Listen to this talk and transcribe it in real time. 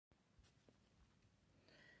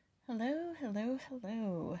Hello, hello,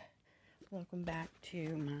 hello. Welcome back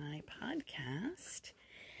to my podcast.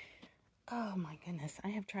 Oh my goodness, I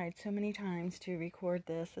have tried so many times to record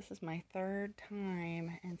this. This is my third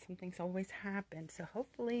time and something's always happened. So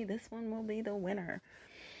hopefully this one will be the winner.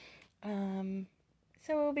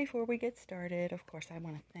 So before we get started, of course, I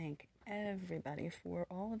want to thank everybody for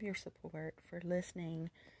all of your support, for listening,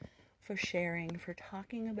 for sharing, for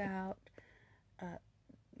talking about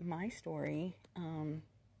my story.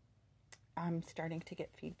 I'm starting to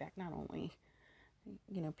get feedback, not only,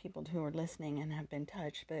 people who are listening and have been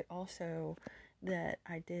touched, but also that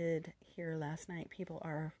I did hear last night, people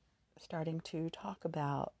are starting to talk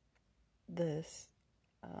about this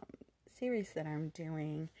series that I'm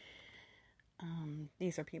doing.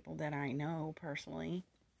 These are people that I know personally,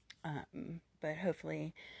 but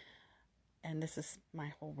hopefully, and this is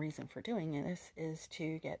my whole reason for doing this, is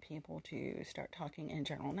to get people to start talking in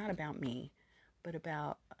general, not about me, but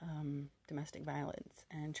about domestic violence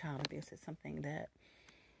and child abuse. Is something that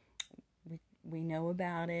we know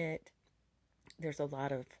about it. There's a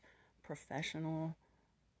lot of professional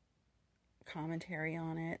commentary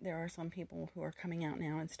on it. There are some people who are coming out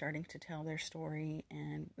now and starting to tell their story,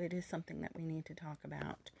 and it is something that we need to talk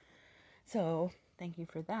about. So thank you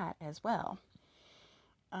for that as well.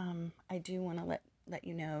 I do want to let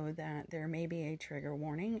you know that there may be a trigger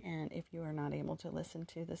warning, and if you are not able to listen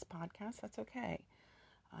to this podcast, that's okay.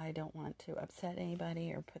 I don't want to upset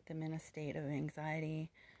anybody or put them in a state of anxiety,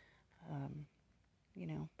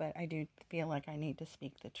 but I do feel like I need to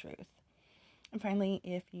speak the truth. And finally,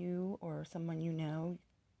 if you or someone you know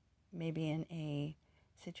may be in a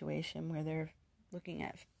situation where they're looking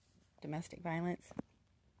at domestic violence,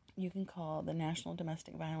 you can call the National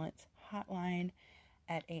Domestic Violence Hotline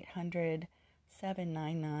at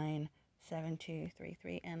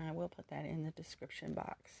 800-799-7233, and I will put that in the description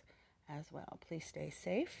box as well. Please stay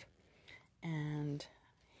safe, and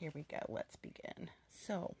here we go. Let's begin.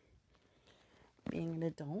 So, being an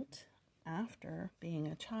adult after being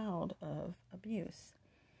a child of abuse.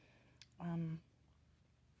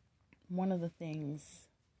 One of the things,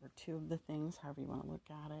 or two of the things, however you want to look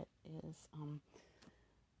at it, is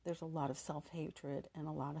there's a lot of self-hatred and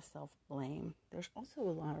a lot of self-blame. There's also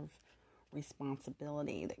a lot of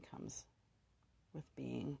responsibility that comes with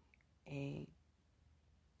being a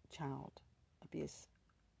child abuse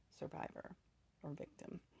survivor or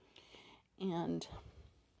victim. And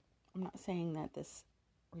I'm not saying that this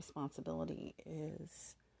responsibility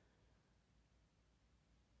is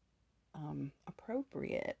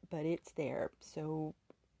appropriate, but it's there. So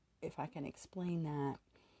if I can explain that,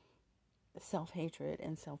 self-hatred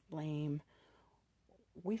and self-blame,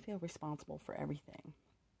 we feel responsible for everything.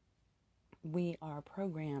 We are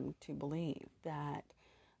programmed to believe that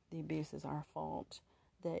the abuse is our fault,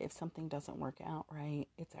 that if something doesn't work out right,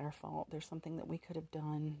 it's our fault. There's something that we could have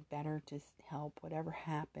done better to help whatever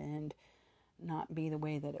happened not be the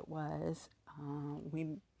way that it was.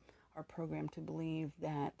 We are programmed to believe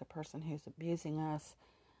that the person who's abusing us,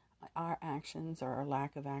 our actions or our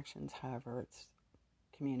lack of actions, however it's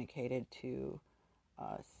communicated to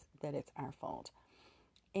us, that it's our fault.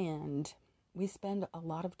 And we spend a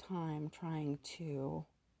lot of time trying to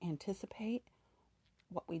anticipate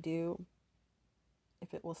what we do,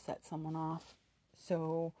 if it will set someone off.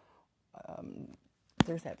 So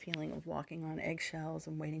there's that feeling of walking on eggshells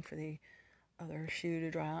and waiting for the other shoe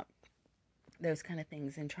to drop, those kind of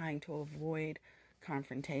things, and trying to avoid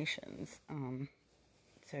confrontations.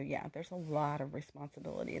 So yeah, there's a lot of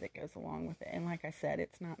responsibility that goes along with it. And like I said,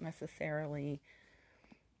 it's not necessarily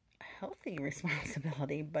a healthy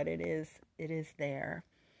responsibility, but it is there.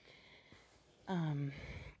 And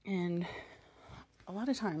a lot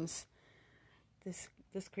of times this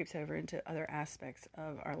creeps over into other aspects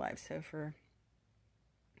of our lives. So for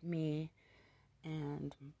me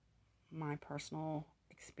and my personal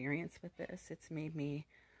experience with this, it's made me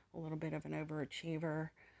a little bit of an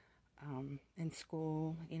overachiever. In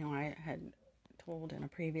school, I had told in a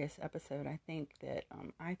previous episode, I think, that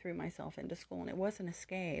I threw myself into school, and it was an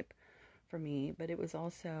escape for me, but it was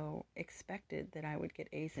also expected that I would get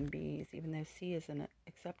A's and B's. Even though C is an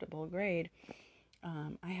acceptable grade,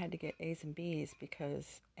 I had to get A's and B's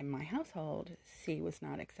because in my household, C was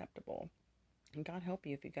not acceptable. And God help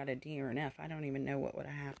you if you got a D or an F. I don't even know what would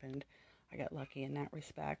have happened. I got lucky in that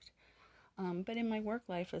respect. But in my work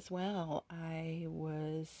life as well, I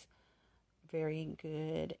was very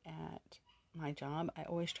good at my job. I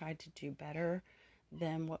always tried to do better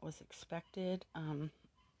than what was expected. And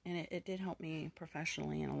it did help me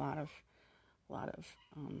professionally in a lot of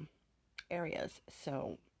areas.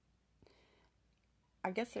 So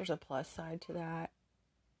I guess there's a plus side to that.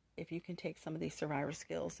 If if you can take some of these survivor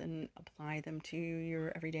skills and apply them to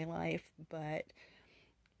your everyday life, but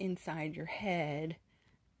inside your head,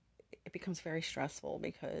 it becomes very stressful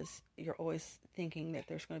because you're always thinking that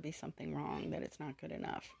there's going to be something wrong, that it's not good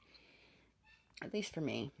enough, at least for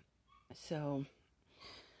me. So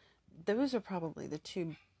those are probably the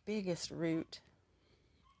two biggest root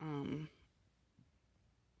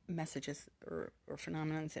messages or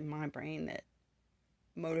phenomenons in my brain that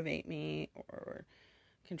motivate me or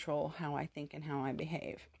control how I think and how I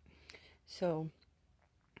behave. So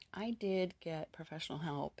I did get professional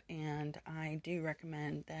help, and I do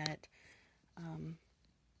recommend that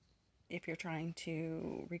if you're trying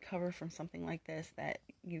to recover from something like this, that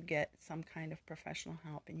you get some kind of professional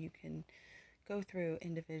help, and you can go through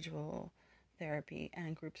individual therapy,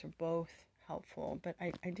 and groups are both helpful. But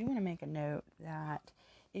I do want to make a note that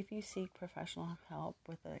if you seek professional help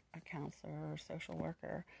with a counselor or social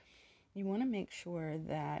worker, you want to make sure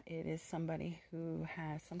that it is somebody who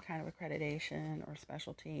has some kind of accreditation or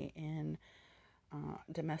specialty in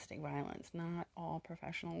domestic violence. Not all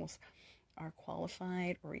professionals are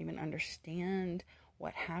qualified or even understand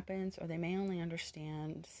what happens, or they may only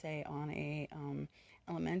understand, say, on a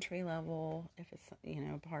elementary level, if it's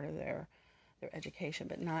part of their education,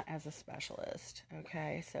 but not as a specialist.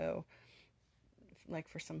 Okay, so like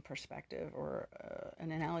for some perspective or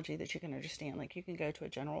an analogy that you can understand, like you can go to a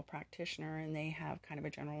general practitioner and they have kind of a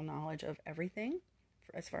general knowledge of everything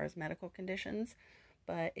as far as medical conditions.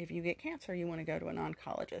 But if you get cancer, you want to go to an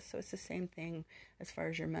oncologist. So it's the same thing as far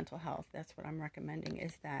as your mental health. That's what I'm recommending,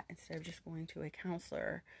 is that instead of just going to a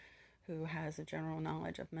counselor who has a general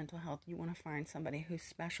knowledge of mental health, you want to find somebody who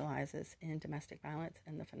specializes in domestic violence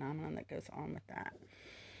and the phenomenon that goes on with that.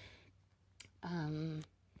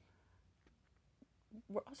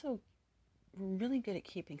 We're also really good at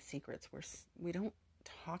keeping secrets. We don't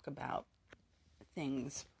talk about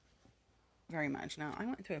things very much. Now, I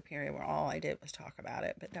went through a period where all I did was talk about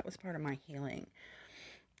it, but that was part of my healing.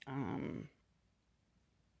 In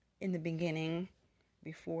the beginning,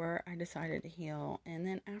 before I decided to heal, and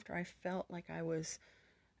then after I felt like I was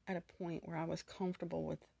at a point where I was comfortable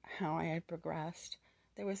with how I had progressed,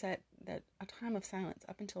 there was that a time of silence.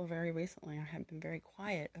 Up until very recently, I had been very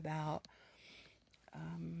quiet about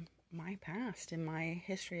my past and my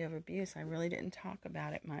history of abuse. I really didn't talk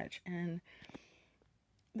about it much, and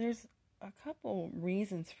there's a couple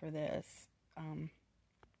reasons for this.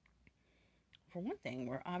 For one thing,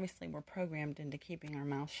 we're programmed into keeping our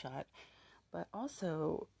mouth shut, but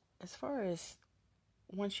also as far as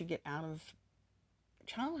once you get out of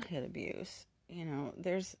childhood abuse,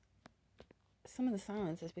 there's some of the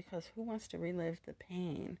silence is because who wants to relive the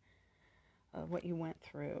pain of what you went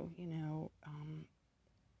through?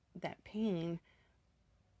 That pain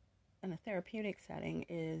in a therapeutic setting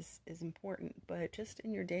is important, but just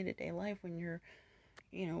in your day-to-day life, when you're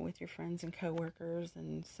with your friends and coworkers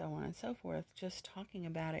and so on and so forth, just talking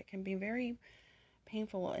about it can be very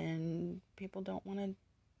painful, and people don't want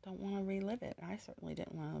to relive it. I certainly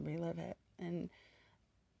didn't want to relive it, and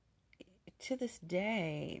to this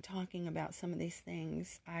day, talking about some of these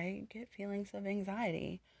things, I get feelings of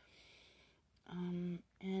anxiety,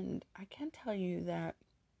 and I can tell you that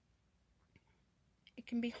it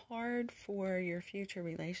can be hard for your future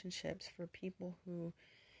relationships, for people who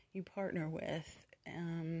you partner with,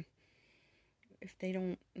 if they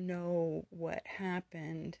don't know what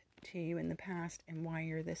happened to you in the past and why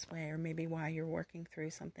you're this way, or maybe why you're working through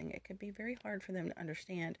something. It could be very hard for them to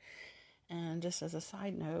understand. And just as a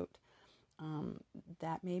side note,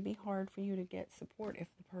 that may be hard for you to get support if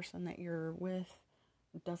the person that you're with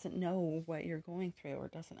doesn't know what you're going through or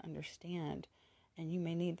doesn't understand, and you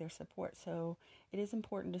may need their support. So it is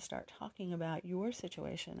important to start talking about your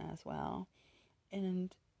situation as well.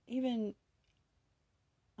 And even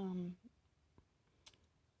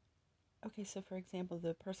okay, so for example,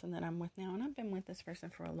 the person that I'm with now, and I've been with this person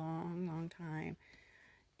for a long, long time,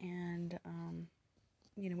 and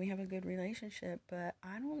we have a good relationship, but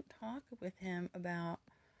I don't talk with him about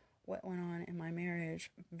what went on in my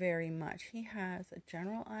marriage very much. He has a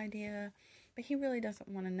general idea, but he really doesn't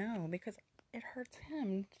want to know because it hurts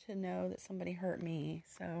him to know that somebody hurt me.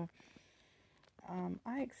 So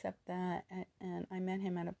I accept that, and I met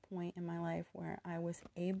him at a point in my life where I was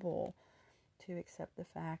able to accept the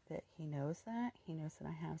fact that he knows that. He knows that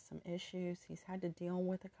I have some issues. He's had to deal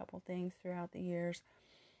with a couple things throughout the years,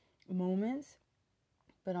 moments,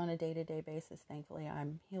 but on a day-to-day basis, thankfully,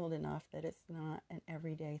 I'm healed enough that it's not an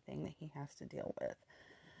everyday thing that he has to deal with.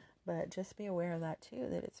 But just be aware of that too,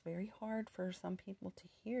 that it's very hard for some people to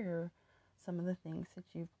hear some of the things that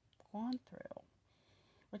you've gone through.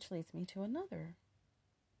 Which leads me to another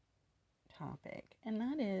topic, and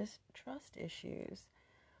that is trust issues.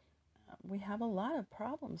 We have a lot of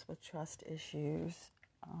problems with trust issues.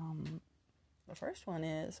 The first one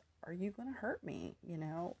is, are you going to hurt me?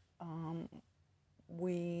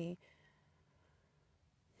 We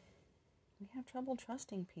have trouble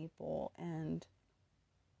trusting people, and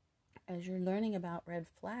as you're learning about red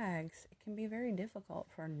flags, it can be very difficult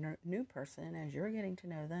for a new person as you're getting to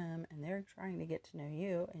know them and they're trying to get to know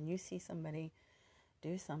you, and you see somebody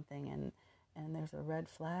do something and there's a red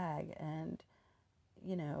flag, and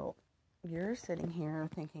you're sitting here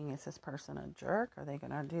thinking, is this person a jerk? Are they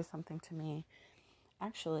going to do something to me?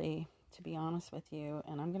 Actually, to be honest with you,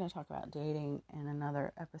 and I'm going to talk about dating in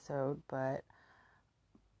another episode, but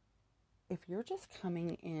if you're just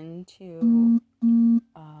coming into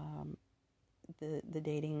the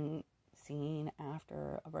dating scene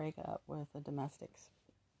after a breakup with a domestic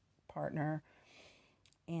partner,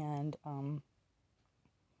 and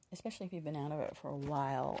especially if you've been out of it for a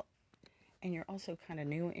while, and you're also kind of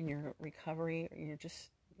new in your recovery, or you're just,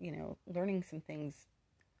 learning some things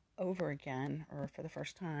over again or for the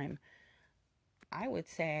first time, I would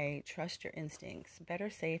say trust your instincts. Better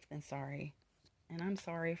safe than sorry. And I'm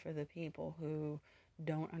sorry for the people who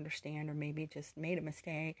don't understand or maybe just made a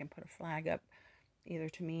mistake and put a flag up either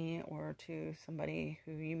to me or to somebody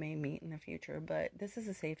who you may meet in the future. But this is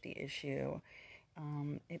a safety issue.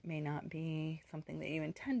 It may not be something that you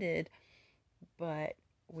intended, but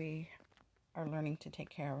we are learning to take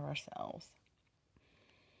care of ourselves.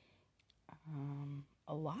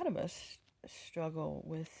 A lot of us struggle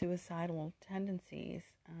with suicidal tendencies.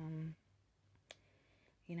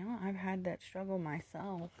 I've had that struggle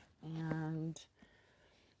myself, and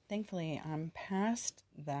thankfully I'm past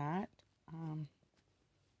that.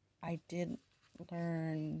 I did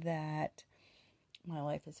learn that my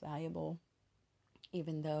life is valuable.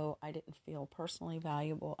 Even though I didn't feel personally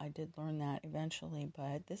valuable, I did learn that eventually,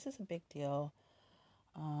 but this is a big deal.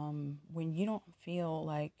 When you don't feel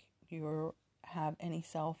like you have any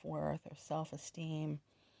self-worth or self-esteem,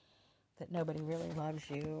 that nobody really loves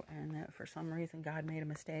you, and that for some reason God made a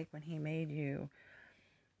mistake when he made you,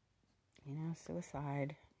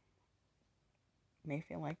 suicide may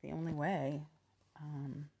feel like the only way.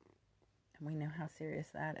 And we know how serious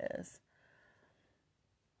that is.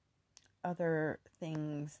 Other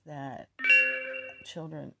things that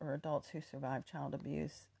children or adults who survive child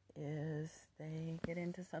abuse is they get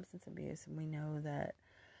into substance abuse, and we know that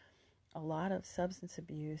a lot of substance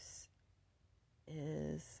abuse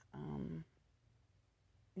is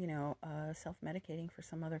self-medicating for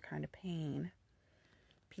some other kind of pain.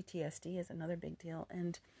 PTSD is another big deal.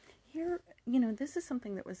 And here, this is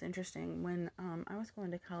something that was interesting. When I was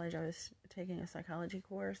going to college, I was taking a psychology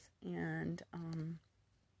course, and I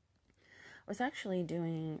was actually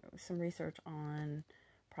doing some research on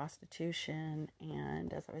prostitution.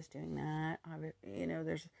 And as I was doing that,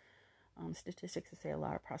 there's statistics that say a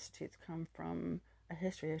lot of prostitutes come from a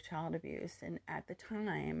history of child abuse. And at the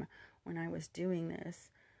time when I was doing this,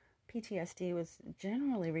 PTSD was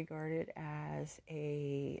generally regarded as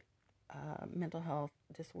a mental health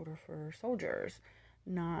disorder for soldiers,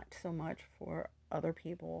 not so much for other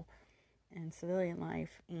people in civilian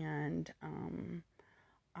life. And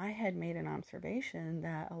I had made an observation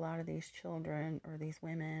that a lot of these children or these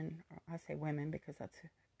women, or I say women because that's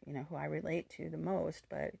who I relate to the most,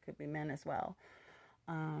 but it could be men as well,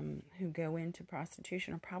 who go into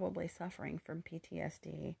prostitution are probably suffering from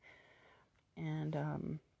PTSD.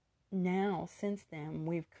 And now, since then,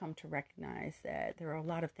 we've come to recognize that there are a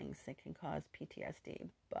lot of things that can cause PTSD,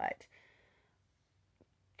 but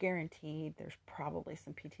guaranteed there's probably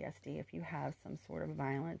some PTSD if you have some sort of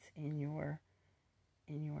violence in your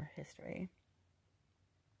history.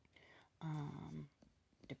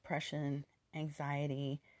 Depression,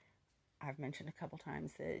 anxiety. I've mentioned a couple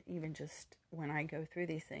times that even just when I go through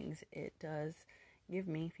these things, it does give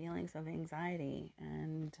me feelings of anxiety.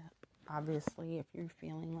 And obviously, if you're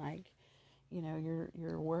feeling like,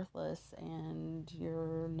 you're worthless and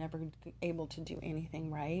you're never able to do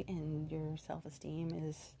anything right and your self-esteem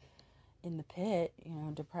is in the pit,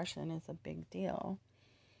 depression is a big deal.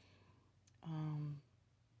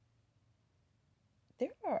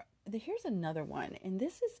 Here's another one, and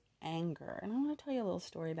this is anger. And I want to tell you a little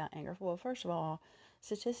story about anger. Well, first of all,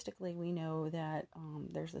 statistically, we know that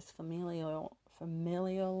there's this familial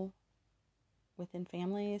within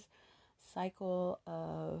families cycle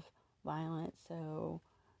of violence. So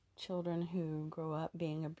children who grow up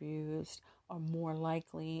being abused are more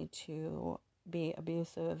likely to be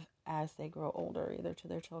abusive as they grow older, either to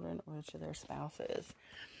their children or to their spouses.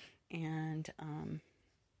 And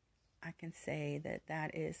I can say that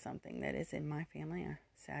that is something that is in my family.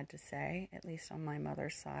 Sad to say, at least on my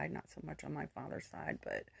mother's side, not so much on my father's side,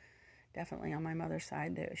 but definitely on my mother's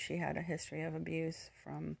side, that she had a history of abuse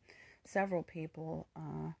from several people,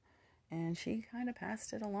 and she kind of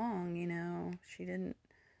passed it along. She didn't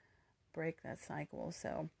break that cycle.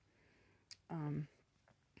 So,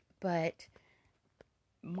 but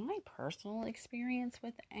my personal experience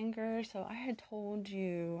with anger, so I had told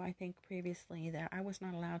you, I think previously, that I was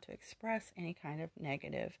not allowed to express any kind of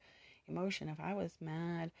negative emotion. If I was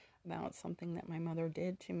mad about something that my mother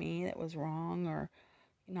did to me that was wrong or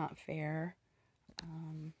not fair,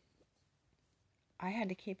 I had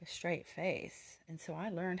to keep a straight face. And so I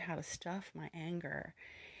learned how to stuff my anger.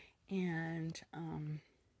 And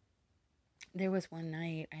there was one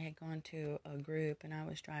night I had gone to a group and I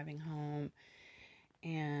was driving home,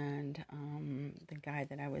 and the guy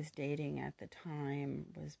that I was dating at the time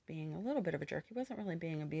was being a little bit of a jerk. He wasn't really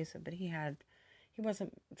being abusive, but he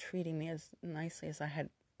wasn't treating me as nicely as I had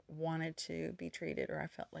wanted to be treated, or I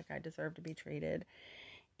felt like I deserved to be treated.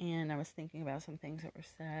 And I was thinking about some things that were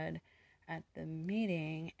said at the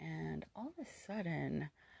meeting, and all of a sudden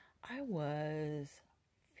I was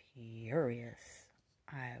furious.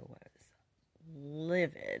 I was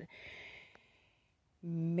livid,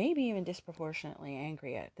 maybe even disproportionately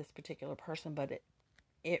angry at this particular person, but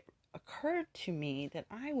it occurred to me that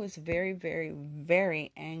I was very, very,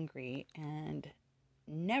 very angry and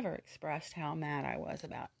never expressed how mad I was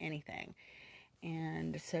about anything.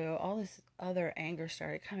 And so all this other anger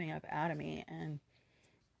started coming up out of me, and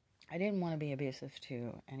I didn't want to be abusive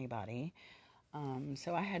to anybody.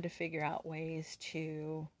 So I had to figure out ways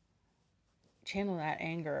to channel that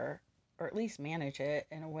anger, or at least manage it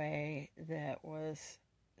in a way that was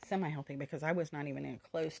semi-healthy, because I was not even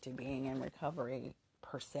close to being in recovery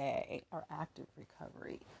per se, or active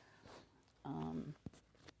recovery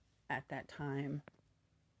at that time.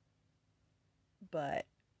 But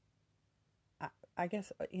I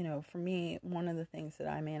guess, for me, one of the things that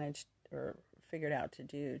I managed or figured out to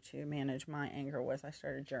do to manage my anger was I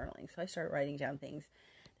started journaling. So I started writing down things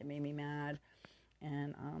that made me mad.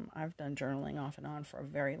 And I've done journaling off and on for a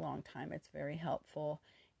very long time. It's very helpful.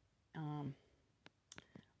 And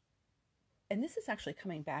this is actually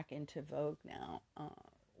coming back into vogue now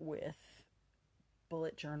with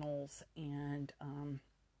bullet journals. And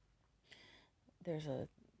there's a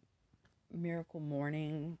miracle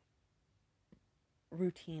morning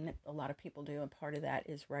routine that a lot of people do. And part of that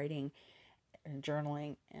is writing and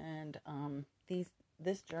journaling. And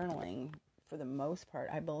this journaling, for the most part,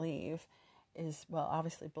 I believe, is, well,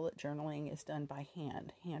 obviously bullet journaling is done by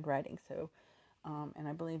handwriting. So, and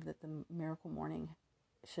I believe that the miracle morning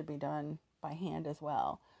should be done by hand as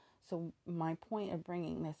well. So my point of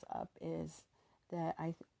bringing this up is that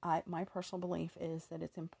my personal belief is that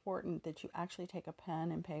it's important that you actually take a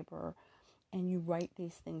pen and paper and you write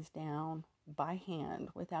these things down by hand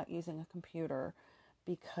without using a computer,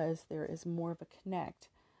 because there is more of a connect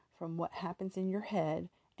from what happens in your head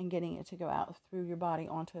and getting it to go out through your body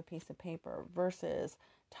onto a piece of paper versus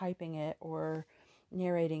typing it or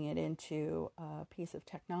narrating it into a piece of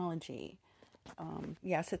technology.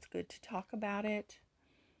 Yes, it's good to talk about it.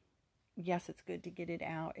 Yes, it's good to get it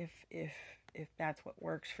out if that's what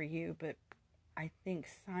works for you. But I think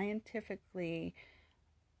scientifically,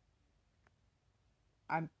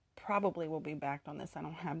 I probably will be backed on this. I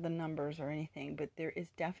don't have the numbers or anything, but there is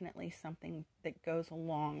definitely something that goes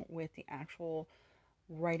along with the actual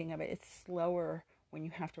writing of it. It's slower when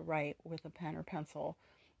you have to write with a pen or pencil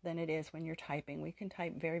than it is when you're typing. We can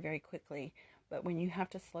type very, very quickly, but when you have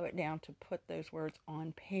to slow it down to put those words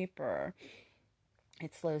on paper,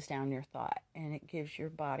 it slows down your thought, and it gives your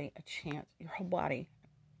body a chance, your whole body,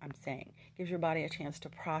 I'm saying, gives your body a chance to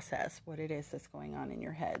process what it is that's going on in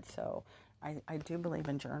your head. So I do believe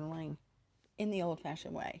in journaling in the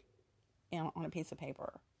old-fashioned way, on a piece of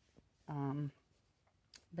paper.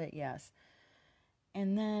 But yes.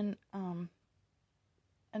 And then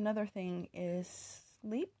another thing is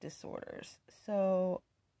sleep disorders. So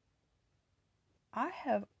I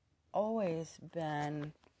have always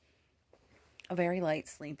been a very light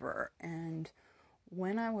sleeper. And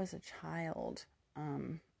when I was a child,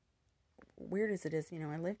 weird as it is,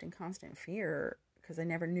 I lived in constant fear because I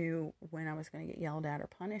never knew when I was going to get yelled at or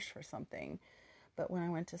punished for something. But when I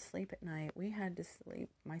went to sleep at night, we had to sleep,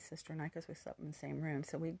 my sister and I, because we slept in the same room.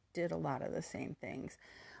 So we did a lot of the same things.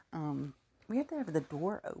 We had to have the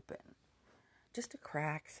door open, just a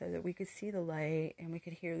crack, so that we could see the light and we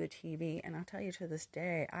could hear the TV. And I'll tell you, to this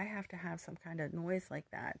day, I have to have some kind of noise like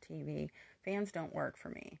that. TV. Fans don't work for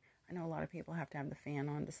me. I know a lot of people have to have the fan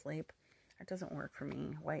on to sleep. That doesn't work for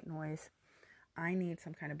me. White noise. I need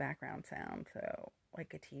some kind of background sound, so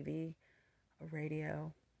like a TV, a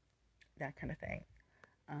radio, that kind of thing.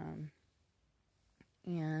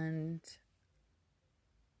 And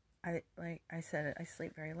like I said, I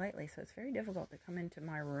sleep very lightly, so it's very difficult to come into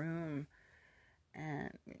my room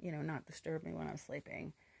and, not disturb me when I'm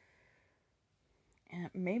sleeping. And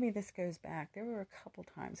maybe this goes back. There were a couple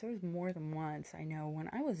times, there was more than once, I know, when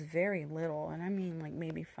I was very little, and I mean like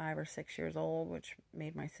maybe 5 or 6 years old, which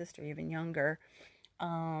made my sister even younger.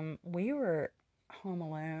 We were home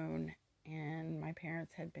alone, and my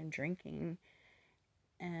parents had been drinking,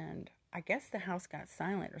 and I guess the house got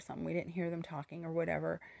silent or something. We didn't hear them talking or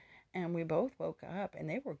whatever, and we both woke up, and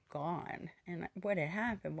they were gone. And what had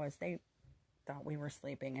happened was they thought we were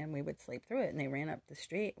sleeping, and we would sleep through it, and they ran up the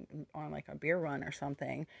street on like a beer run or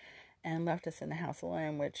something and left us in the house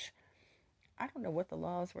alone, which I don't know what the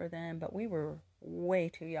laws were then, but we were way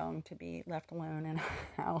too young to be left alone in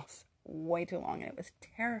a house way too long, and it was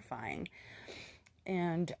terrifying.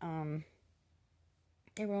 And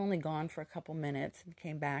they were only gone for a couple minutes and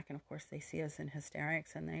came back, and of course they see us in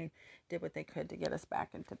hysterics, and they did what they could to get us back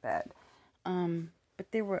into bed.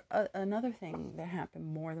 But there were another thing that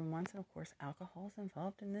happened more than once, and of course alcohol's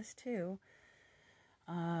involved in this too.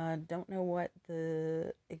 Don't know what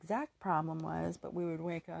the exact problem was, but we would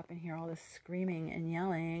wake up and hear all this screaming and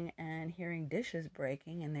yelling and hearing dishes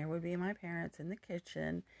breaking, and there would be my parents in the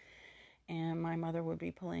kitchen, and my mother would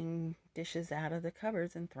be pulling dishes out of the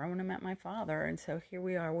cupboards and throwing them at my father. And so here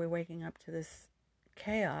we are, we're waking up to this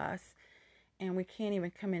chaos, and we can't even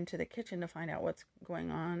come into the kitchen to find out what's going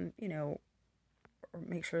on, or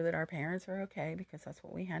make sure that our parents are okay, because that's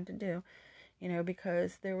what we had to do,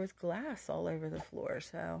 because there was glass all over the floor.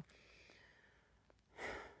 So,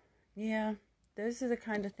 yeah, those are the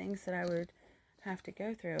kind of things that I would have to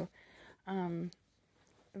go through.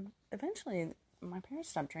 Eventually, my parents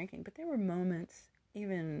stopped drinking, but there were moments,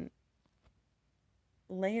 even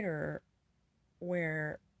later,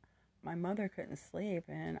 where my mother couldn't sleep,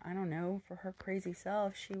 and I don't know, for her crazy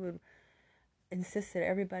self, she would insist that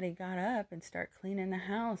everybody got up and start cleaning the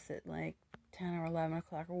house at like 10 or 11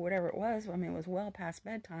 o'clock or whatever it was. I mean, it was well past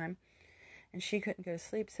bedtime, and she couldn't go to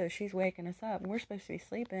sleep, so she's waking us up. We're supposed to be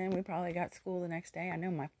sleeping. We probably got school the next day. I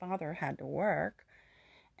know my father had to work,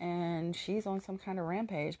 and she's on some kind of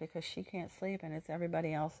rampage because she can't sleep, and it's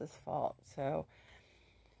everybody else's fault. So,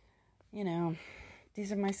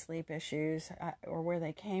 these are my sleep issues, or where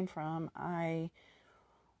they came from. I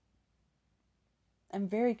am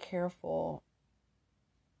very careful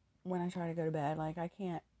when I try to go to bed. Like, I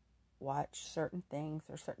can't watch certain things,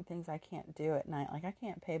 or certain things I can't do at night. Like, I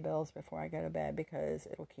can't pay bills before I go to bed because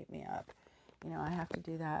it'll keep me up. I have to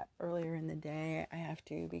do that earlier in the day. I have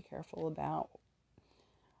to be careful about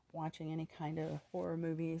watching any kind of horror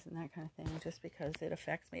movies and that kind of thing, just because it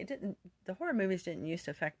affects me. The horror movies didn't used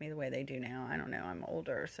to affect me the way they do now. I don't know. I'm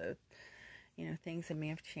older, so things in me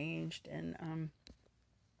have changed. And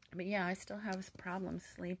but yeah, I still have problems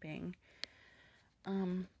sleeping.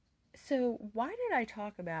 So why did I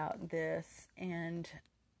talk about this, and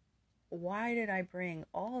why did I bring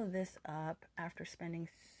all of this up after spending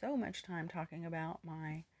so much time talking about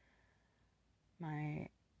my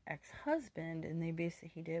ex-husband and the abuse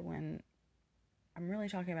that he did, when I'm really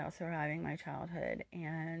talking about surviving my childhood?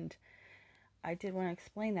 And I did want to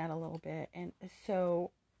explain that a little bit. And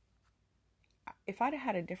so if I'd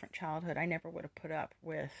had a different childhood, I never would have put up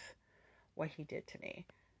with what he did to me.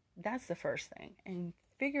 That's the first thing. And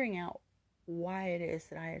figuring out why it is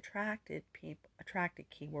that I attracted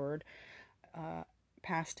keyword,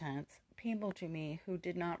 past tense, people to me who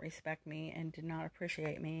did not respect me and did not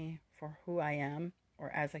appreciate me for who I am,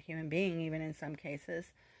 or as a human being, even in some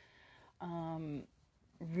cases,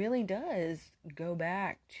 really does go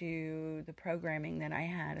back to the programming that I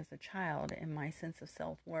had as a child and my sense of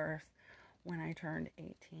self-worth when I turned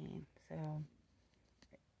 18. So,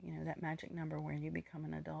 that magic number where you become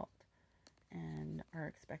an adult and are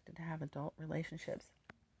expected to have adult relationships.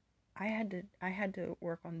 I had to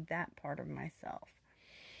work on that part of myself.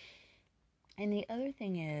 And the other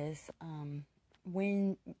thing is,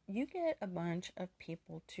 when you get a bunch of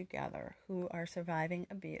people together who are surviving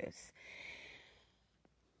abuse,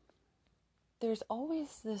 there's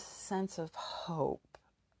always this sense of hope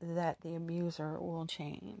that the abuser will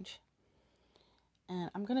change. And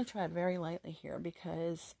I'm going to tread very lightly here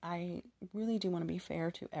because I really do want to be fair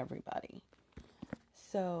to everybody.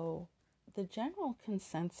 So the general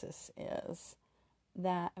consensus is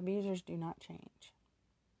that abusers do not change.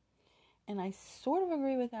 And I sort of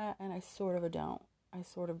agree with that, and I sort of don't.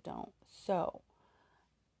 So,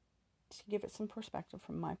 to give it some perspective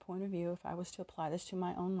from my point of view, if I was to apply this to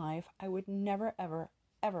my own life, I would never, ever,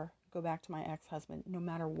 ever go back to my ex-husband. No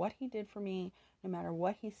matter what he did for me, no matter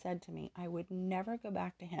what he said to me, I would never go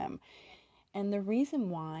back to him. And the reason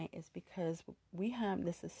why is because we have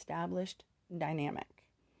this established dynamic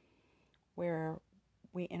where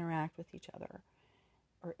we interact with each other,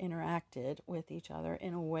 or interacted with each other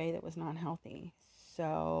in a way that was not healthy.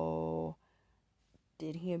 So,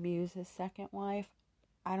 did he abuse his second wife?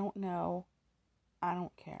 I don't know. I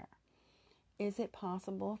don't care. Is it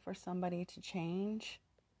possible for somebody to change?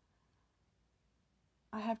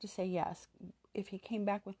 I have to say yes. If he came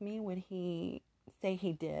back with me, would he say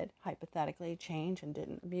he did, hypothetically, change and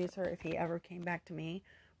didn't abuse her? If he ever came back to me,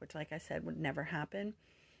 which, like I said, would never happen.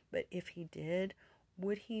 But if he did,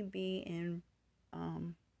 would he be in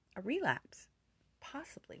a relapse?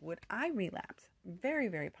 Possibly. Would I relapse? Very,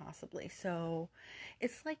 very possibly. So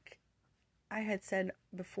it's like I had said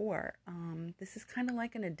before, this is kind of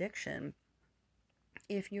like an addiction.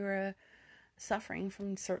 If you're suffering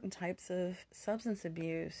from certain types of substance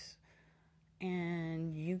abuse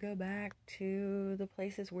and you go back to the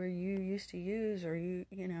places where you used to use, or you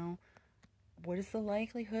know, what is the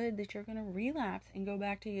likelihood that you're going to relapse and go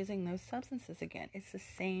back to using those substances again? It's the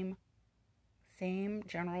same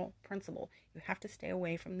general principle. You have to stay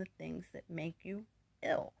away from the things that make you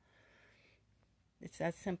ill. It's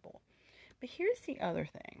that simple. But here's the other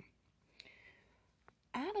thing.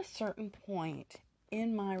 At a certain point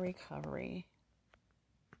in my recovery,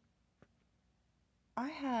 I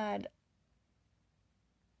had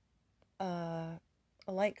a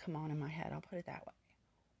light come on in my head, I'll put it that way,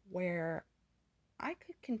 where I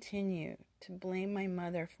could continue to blame my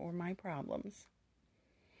mother for my problems,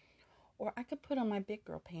 or I could put on my big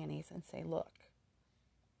girl panties and say, look,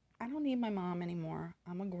 I don't need my mom anymore.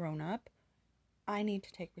 I'm a grown-up. I need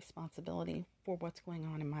to take responsibility for what's going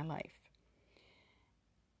on in my life.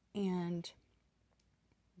 And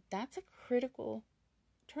that's a critical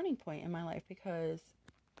turning point in my life, because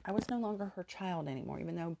I was no longer her child anymore.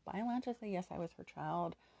 Even though biologically, yes, I was her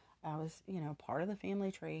child. I was, part of the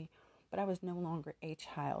family tree, but I was no longer a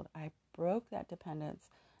child. I broke that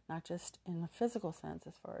dependence, not just in the physical sense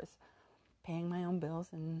as far as paying my own bills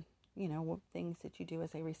and, things that you do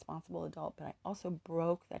as a responsible adult, but I also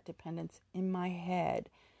broke that dependence in my head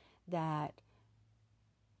that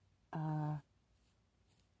I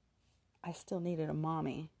still needed a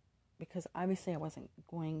mommy, because obviously I wasn't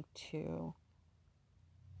going to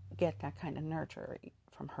get that kind of nurture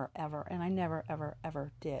from her ever, and I never, ever,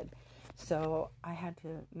 ever did. So I had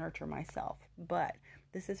to nurture myself. But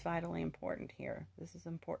this is vitally important here. This is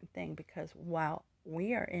an important thing, because while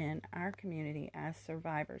we are in our community as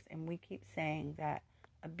survivors, and we keep saying that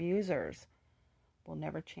abusers will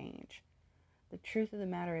never change, the truth of the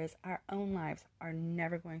matter is our own lives are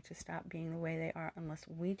never going to stop being the way they are unless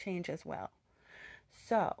we change as well.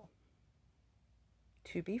 So,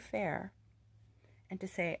 to be fair, and to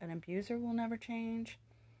say an abuser will never change,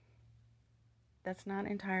 that's not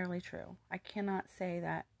entirely true. I cannot say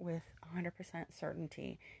that with 100%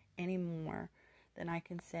 certainty any more than I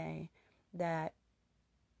can say that,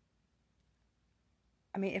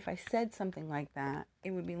 if I said something like that,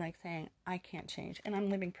 it would be like saying I can't change. And I'm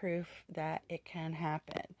living proof that it can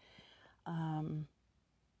happen.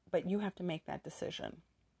 But you have to make that decision.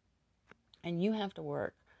 And you have to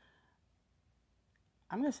work.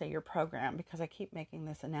 I'm going to say your program, because I keep making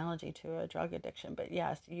this analogy to a drug addiction. But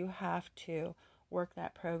yes, you have to work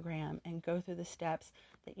that program and go through the steps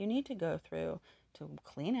that you need to go through to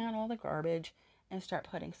clean out all the garbage and start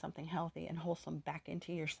putting something healthy and wholesome back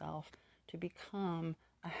into yourself to become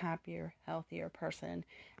a happier, healthier person.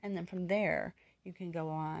 And then from there, you can go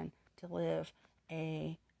on to live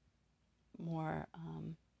a more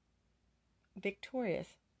victorious,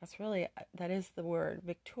 that is the word,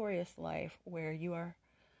 victorious life, where you are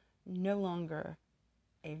no longer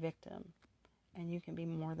a victim and you can be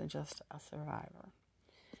more than just a survivor.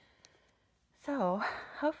 So,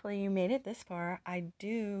 hopefully you made it this far. I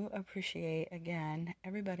do appreciate, again,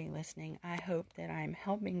 everybody listening. I hope that I'm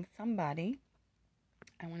helping somebody.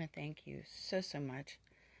 I want to thank you so much.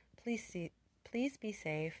 Please be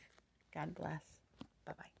safe. God bless.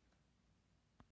 Bye-bye.